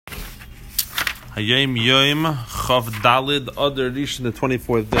Hayom Yom Chav Dalid Adar Rishon, the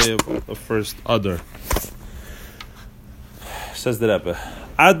 24th day of first Adar. Says the Rebbe,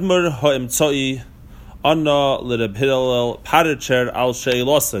 Admar ha'imtzai anna l'Reb Hillel paracher al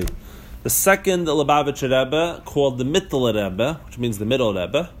she'ilosei. The second Lubavitcher Rebbe, called the Mittler Rebbe, which means the middle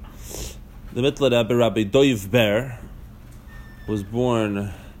Rebbe. The Mittler Rebbe, Rabbi Doiv Ber, was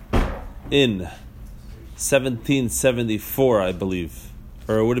born in 1774, I believe.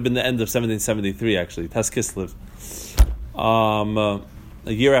 Or it would have been the end of 1773, actually. Tes Kislev. A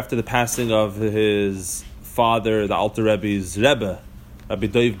year after the passing of his father, the Alter Rebbe's Rebbe, Rabbi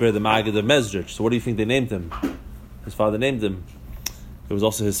Doiv Ber, the Maggid of Mezrich. So what do you think they named him? His father named him. It was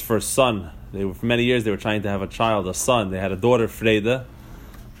also his first son. For many years they were trying to have a son. They had a daughter, Freda,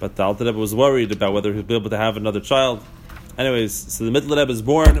 but the Alter Rebbe was worried about whether he would be able to have another child. Anyways, so the Mittler Rebbe is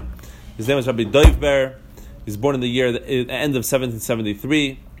born. His name is Rabbi Doiv Ber. He was born in the end of 1773.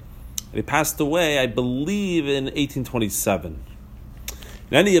 And he passed away, I believe, in 1827.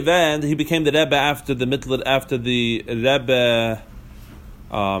 In any event, he became the Rebbe after the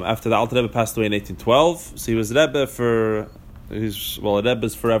Alter Rebbe passed away in 1812. So he was Rebbe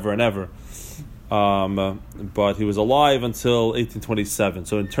Rebbe's forever and ever. But he was alive until 1827.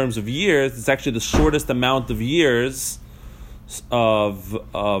 So in terms of years, it's actually the shortest amount of years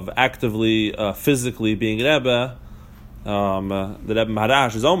of actively physically being Rebbe. The Rebbe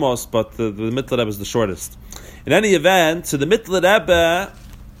Maharash is almost, but the Mittler Rebbe is the shortest. In any event, so the Mittler Rebbe,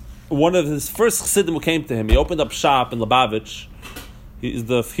 one of his first chassidim who came to him, he opened up shop in Lubavitch. He's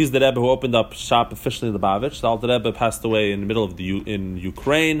the Rebbe who opened up shop officially in Lubavitch. The Alter Rebbe passed away in the middle of in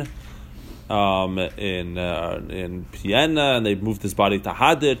Ukraine, in Vienna, and they moved his body to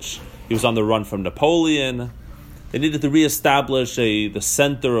Haditch. He was on the run from Napoleon. They needed to reestablish the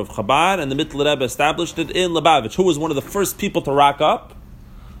center of Chabad, and the Mittler Rebbe established it in Lubavitch. Who was one of the first people to rock up?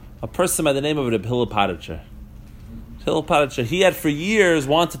 A person by the name of Reb Hillel Paracher. Hillel Paracher. He had for years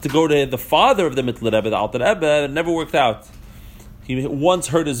wanted to go to the father of the Mittler Rebbe, the Alter Rebbe. It never worked out. He once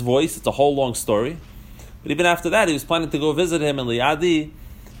heard his voice. It's a whole long story. But even after that, he was planning to go visit him in Liadi,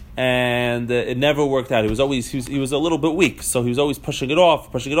 and it never worked out. He was a little bit weak, so he was always pushing it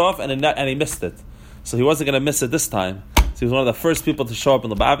off, and he missed it. So he wasn't going to miss it this time. So he was one of the first people to show up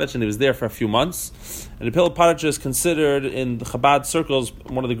in Lubavitch, and he was there for a few months. And Reb Hillel Paracher is considered in the Chabad circles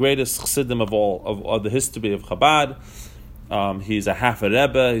one of the greatest chassidim of all of the history of Chabad. He's a half a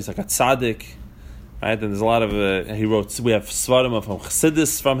Rebbe. He's like a tzaddik, right? And there's a lot of we have svarim of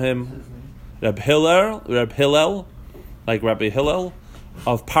chassidus from him. Reb Hillel, like Rabbi Hillel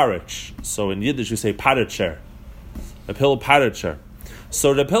of Parich. So in Yiddish we say Paracher. Reb Hillel Paracher.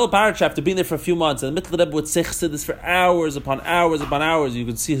 So Reb Hillel Paracher, after being there for a few months, and the Mittler Rebbe would say chassidus for hours upon hours upon hours. You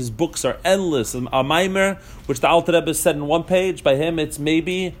can see his books are endless. A Maimer, which the Alter Rebbe said in one page, by him it's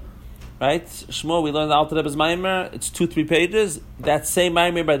maybe, right? Shmuel, we learned the Alter Rebbe's Maimer, it's 2-3 pages. That same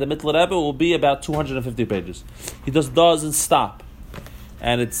Maimer by the Mittler Rebbe will be about 250 pages. He just doesn't stop.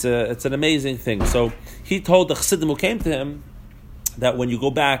 And it's an amazing thing. So he told the chassidim who came to him that when you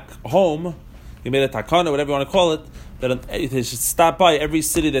go back home, he made a takana, whatever you want to call it, that they should stop by every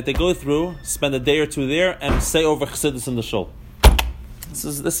city that they go through, spend a day or two there, and say over chassidus in the shul.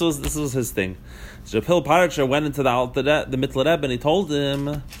 This was his thing. So Reb Hillel Paracher went into the Mittler Rebbe, and he told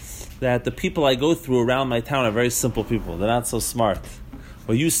him that the people I go through around my town are very simple people. They're not so smart.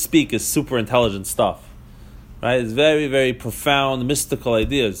 What you speak is super intelligent stuff, right? It's very, very profound, mystical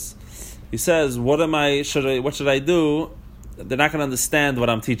ideas. He says, what should I do? They're not going to understand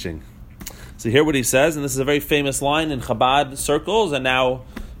what I'm teaching. So hear what he says, and this is a very famous line in Chabad circles, and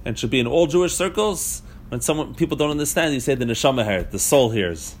should be in all Jewish circles. When people don't understand, you say the neshama heard, the soul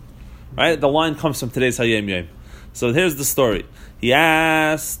hears. Right? The line comes from today's Hayom Yom. So here's the story. He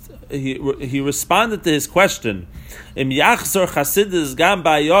responded to his question. Whether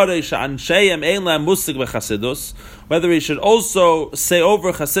he should also say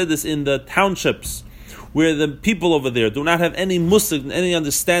over Chasidus in the townships, where the people over there do not have any musig, any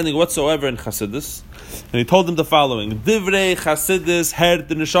understanding whatsoever in Chassidus. And he told them the following: Divrei Chassidus heard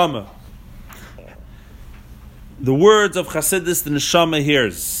the neshama. The words of Chassidus, the neshama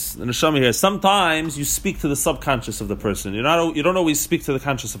hears. The neshama hears. Sometimes you speak to the subconscious of the person. You don't always speak to the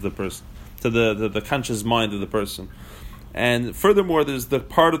conscious of the person, to the conscious mind of the person. And furthermore, there's the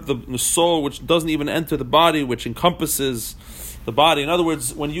part of the soul which doesn't even enter the body, which encompasses the body. In other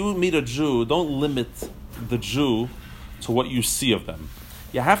words, when you meet a Jew, don't limit the Jew to what you see of them.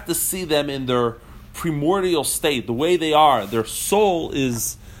 You have to see them in their primordial state, the way they are. Their soul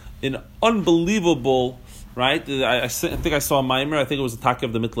is in unbelievable right? I think I saw a mimer. I think it was the Taki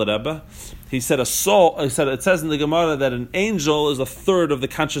of the Mitler Rebbe. He said a soul. He said it says in the Gemara that an angel is a third of the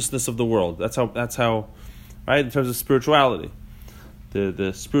consciousness of the world. That's how, right? In terms of spirituality,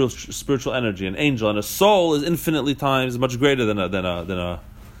 the spiritual energy, an angel and a soul is infinitely times much greater than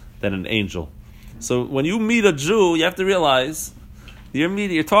an angel. So when you meet a Jew, you have to realize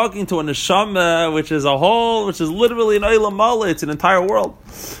you're talking to a neshama, which is literally an olam mala. It's an entire world.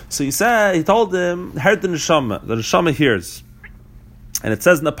 So he told him, heard the neshama hears. And it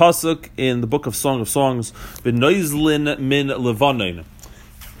says in the pasuk in the book of Song of Songs, "V'noizlin min levanon."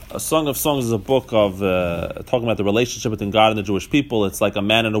 A Song of Songs is a book of talking about the relationship between God and the Jewish people. It's like a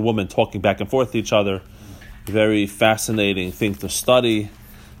man and a woman talking back and forth to each other. Very fascinating thing to study.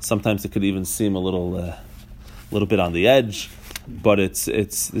 Sometimes it could even seem a little bit on the edge. But this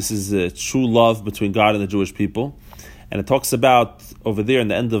is a true love between God and the Jewish people, and it talks about over there in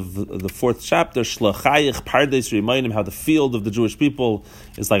the end of the 4th chapter, Shlachayich Pardes Rimayim, how the field of the Jewish people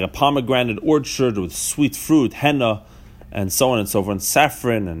is like a pomegranate orchard with sweet fruit, henna, and so on and so forth, and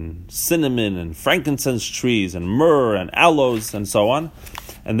saffron and cinnamon and frankincense trees and myrrh and aloes and so on,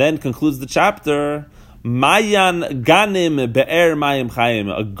 and then concludes the chapter, Mayan Ganim Be'er Mayim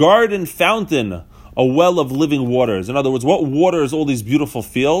Chayim, a garden fountain, a well of living waters. In other words, what waters all these beautiful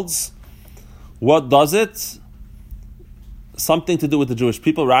fields? What does it? Something to do with the Jewish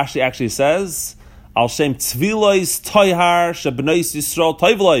people. Rashi actually says, Al Shem Tvilois Toihar Shebnois Yisrael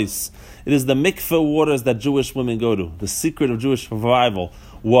Toivlois. It is the mikveh waters that Jewish women go to. The secret of Jewish revival.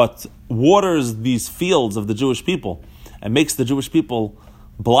 What waters these fields of the Jewish people and makes the Jewish people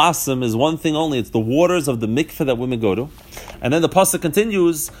blossom is one thing only. It's the waters of the mikveh that women go to. And then the pasuk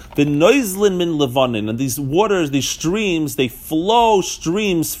continues, the noizlin min Lebanon, and these waters, these streams, they flow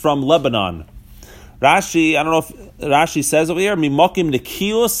streams from Lebanon. Rashi, I don't know if Rashi says over here, mimokim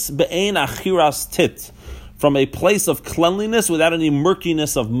nekius be'ein achiras tit, from a place of cleanliness without any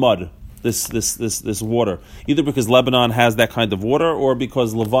murkiness of mud. This water, either because Lebanon has that kind of water, or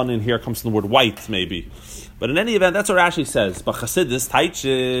because Lebanon here comes from the word white, maybe. But in any event, that's what Rashi says. But Chassidus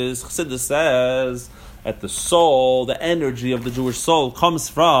says that the soul, the energy of the Jewish soul, comes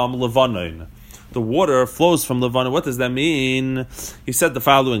from Lebanon. The water flows from Lebanon. What does that mean? He said the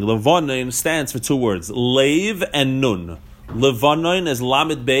following: Lebanon stands for two words, Leiv and Nun. Lebanon is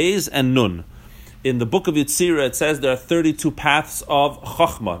Lamed Beis and Nun. In the book of Yitzirah, it says there are 32 paths of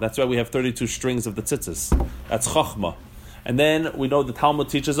Chachma. That's why we have 32 strings of the tzitzis. That's Chachma. And then we know the Talmud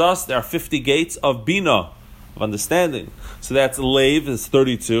teaches us there are 50 gates of Bina, of understanding. So that's Leiv is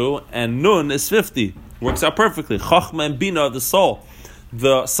 32, and Nun is 50. Works out perfectly. Chachma and Bina, the soul.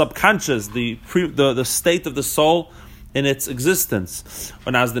 The subconscious, the state of the soul in its existence.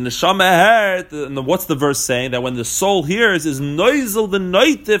 When as the neshama heard, what's the verse saying? That when the soul hears is noizel the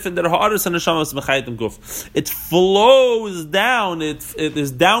noitif and the haaretz and neshama mechayim guf. It flows down. It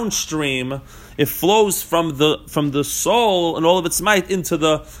is downstream. It flows from the soul and all of its might into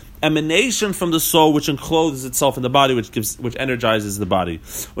the emanation from the soul, which encloses itself in the body, which energizes the body.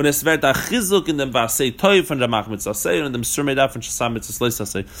 When it's in them vasei toiv and ramach mitzasei and them surmeidaf and shasam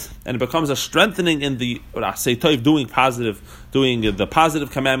mitzasei, and it becomes a strengthening in the vasei toiv, doing the positive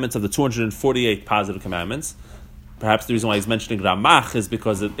commandments of the 248 positive commandments. Perhaps the reason why he's mentioning ramach is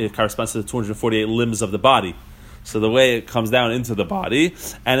because it corresponds to the 248 limbs of the body. So the way it comes down into the body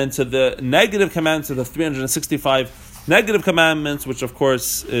and into the negative commandments of the 365 negative commandments, which of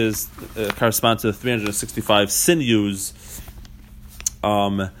course is correspond to the 365 sinews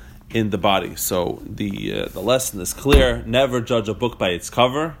in the body. So the lesson is clear: never judge a book by its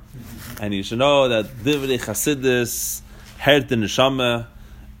cover, and you should know that Divrei Chassidus heard the neshama,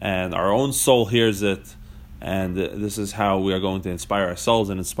 and our own soul hears it, and this is how we are going to inspire ourselves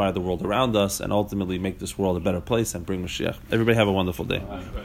and inspire the world around us, and ultimately make this world a better place and bring Mashiach. Everybody have a wonderful day.